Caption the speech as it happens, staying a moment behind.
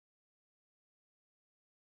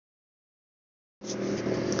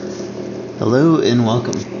Hello and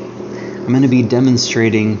welcome. I'm going to be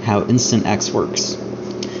demonstrating how InstantX works.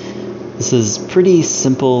 This is pretty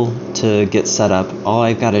simple to get set up. All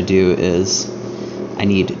I've got to do is I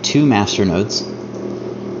need 2 master nodes.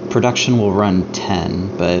 Production will run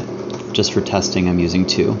 10, but just for testing I'm using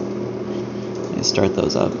 2. Let me start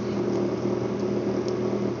those up.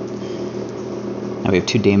 Now we have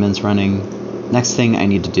 2 daemons running. Next thing I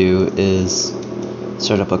need to do is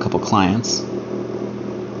start up a couple clients.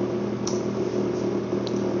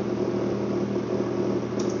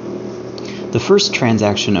 The first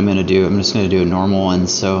transaction I'm just going to do a normal one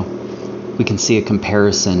so we can see a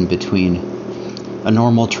comparison between a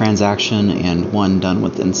normal transaction and one done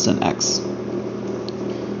with InstantX.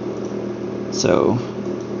 So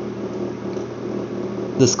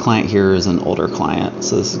this client here is an older client,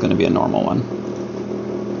 so this is going to be a normal one.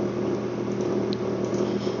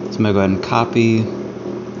 So I'm going to go ahead and copy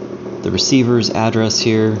the receiver's address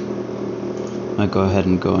here. I'm going to go ahead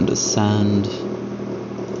and go into send.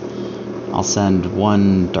 I'll send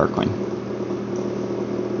 1 Darkcoin.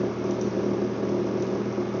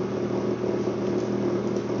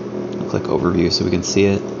 I'll click overview so we can see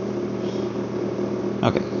it.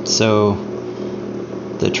 Okay, so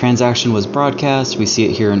the transaction was broadcast. We see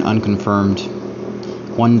it here in unconfirmed,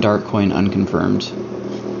 1 Darkcoin unconfirmed.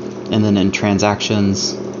 And then in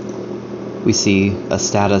transactions, we see a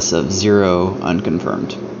status of 0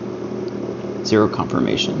 unconfirmed, 0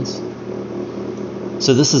 confirmations.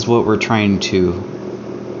 So this is what we're trying to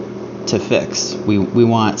fix. We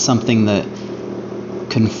want something that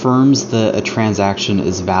confirms that a transaction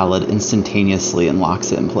is valid instantaneously and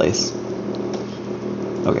locks it in place.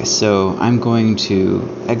 Okay, so I'm going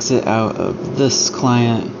to exit out of this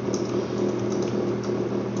client,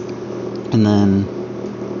 and then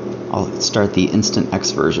I'll start the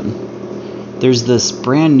InstantX version. There's this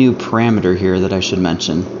brand new parameter here that I should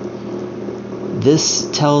mention. This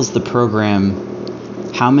tells the program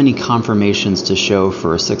how many confirmations to show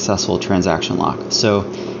for a successful transaction lock.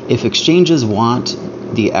 So if exchanges want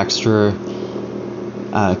the extra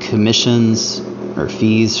commissions or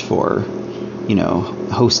fees for,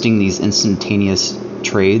 hosting these instantaneous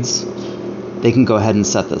trades, they can go ahead and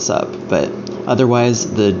set this up. But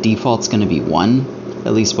otherwise, the default's going to be 1,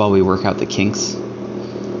 at least while we work out the kinks.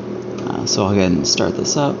 So I'll go ahead and start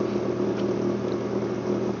this up.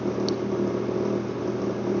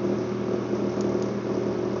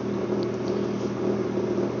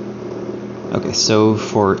 Okay, so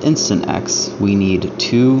for InstantX, we need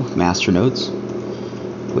 2 master nodes,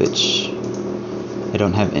 which I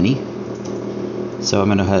don't have any. So I'm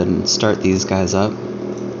going to go ahead and start these guys up.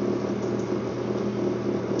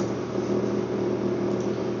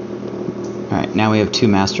 Alright, now we have 2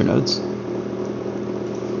 master nodes.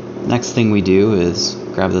 Next thing we do is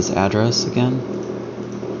grab this address again.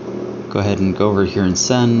 Go ahead and go over here and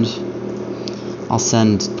send. I'll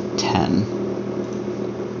send 10.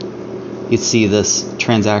 You see this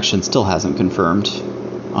transaction still hasn't confirmed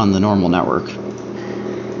on the normal network.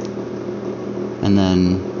 And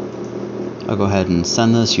then I'll go ahead and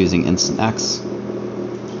send this using InstantX.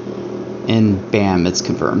 And bam, it's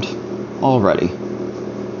confirmed already.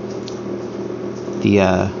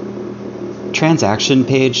 The transaction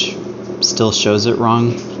page still shows it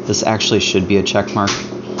wrong. This actually should be a check mark.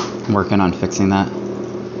 I'm working on fixing that.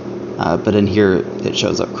 But in here, it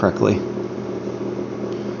shows up correctly.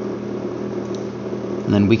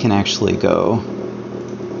 And then we can actually go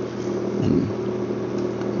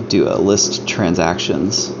and do a list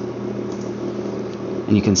transactions.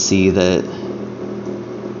 And you can see that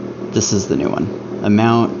this is the new one.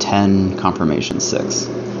 Amount 10, confirmation 6.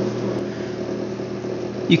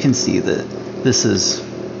 You can see that this is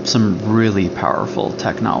some really powerful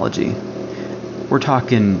technology. We're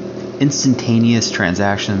talking instantaneous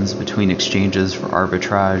transactions between exchanges for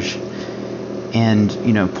arbitrage, and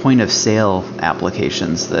point of sale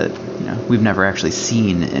applications that we've never actually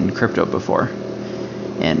seen in crypto before.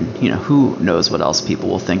 And who knows what else people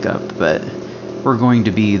will think of, but we're going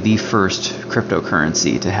to be the first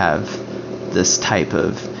cryptocurrency to have this type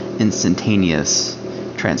of instantaneous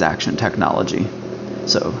transaction technology.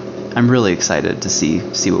 So I'm really excited to see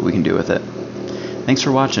what we can do with it. Thanks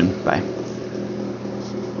for watching. Bye.